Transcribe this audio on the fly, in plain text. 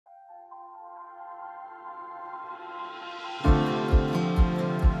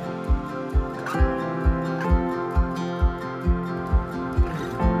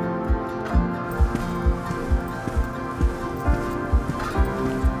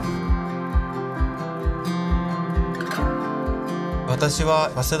私は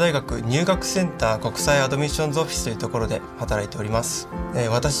早稲田大学入学センター国際アドミッションズオフィスというところで働いております。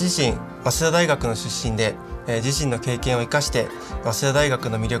私自身早稲田大学の出身で、自身の経験を生かして早稲田大学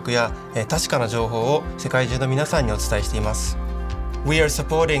の魅力や確かな情報を世界中の皆さんにお伝えしています。We are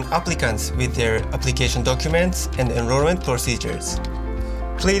supporting applicants with their application documents and enrollment procedures.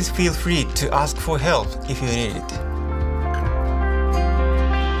 Please feel free to ask for help if you need it.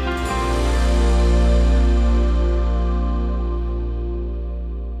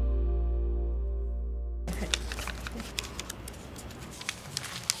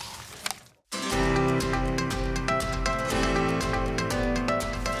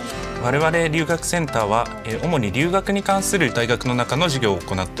 我々留学センターは主に留学に関する大学の中の授業を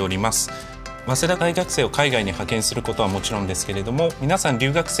行っております。早稲田大学生を海外に派遣することはもちろんですけれども、皆さん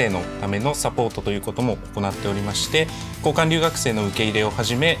留学生のためのサポートということも行っておりまして、交換留学生の受け入れをは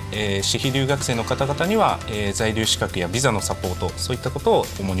じめ、私費留学生の方々には在留資格やビザのサポート、そういったことを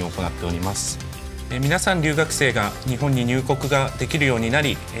主に行っております。皆さん留学生が日本に入国ができるようにな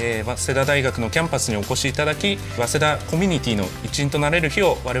り、早稲田大学のキャンパスにお越しいただき、早稲田コミュニティの一員となれる日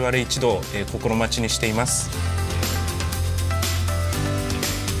を我々一同心待ちにしています。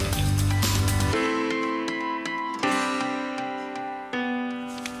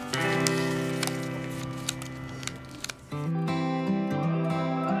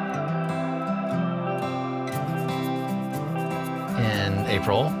In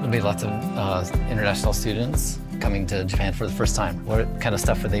April, there'll be lots of international students coming to Japan for the first time. What kind of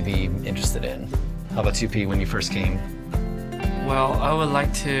stuff would they be interested in? How about you, P, when you first came? Well, I would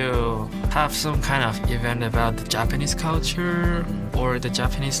like to have some kind of event about the Japanese culture or the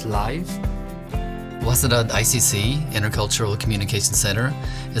Japanese life. Waseda ICC, Intercultural Communication Center,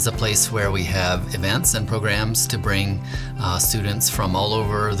 is a place where we have events and programs to bring students from all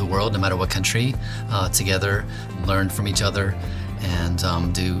over the world, no matter what country, together, learn from each other, and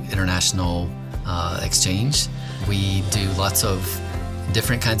do international exchange. We do lots of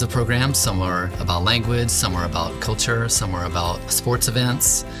different kinds of programs. Some are about language, some are about culture, some are about sports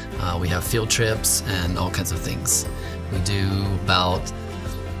events. We have field trips and all kinds of things. We do about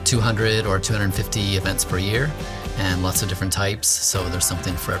 200 or 250 events per year and lots of different types, so there's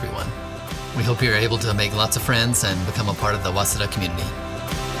something for everyone. We hope you're able to make lots of friends and become a part of the Waseda community.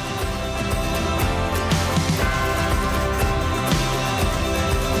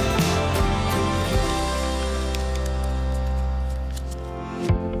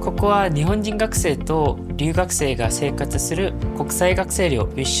ここは日本人学生と留学生が生活する国際学生寮ウ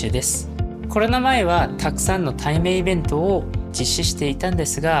ィッシュです。コロナ前はたくさんの対面イベントを実施していたんで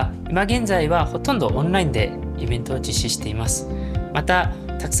すが、今現在はほとんどオンラインでイベントを実施しています。また、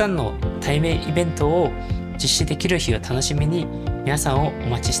たくさんの対面イベントを実施できる日を楽しみに皆さんをお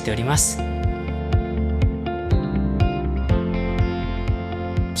待ちしております。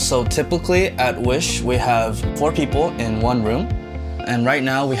So typically at Wish we have 4 people in one room. And right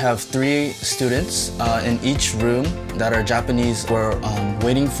now we have 3 students in each room that are Japanese. We're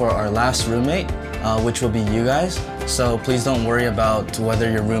waiting for our last roommate, which will be you guys. So please don't worry about whether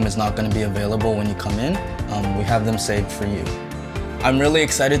your room is not going to be available when you come in. We have them saved for you. I'm really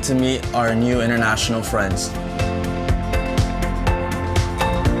excited to meet our new international friends.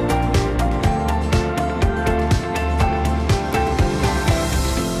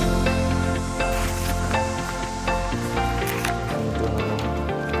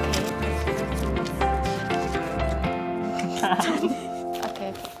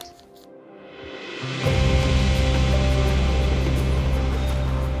 Okay.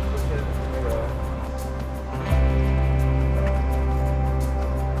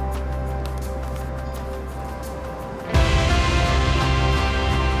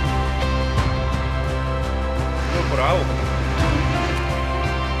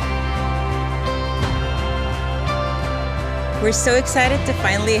 We're so excited to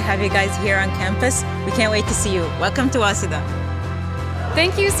finally have you guys here on campus. We can't wait to see you. Welcome to Waseda.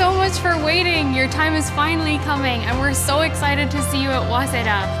 Thank you so much for waiting. Your time is finally coming, and we're so excited to see you at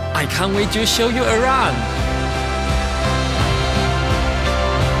Waseda. I can't wait to show you around.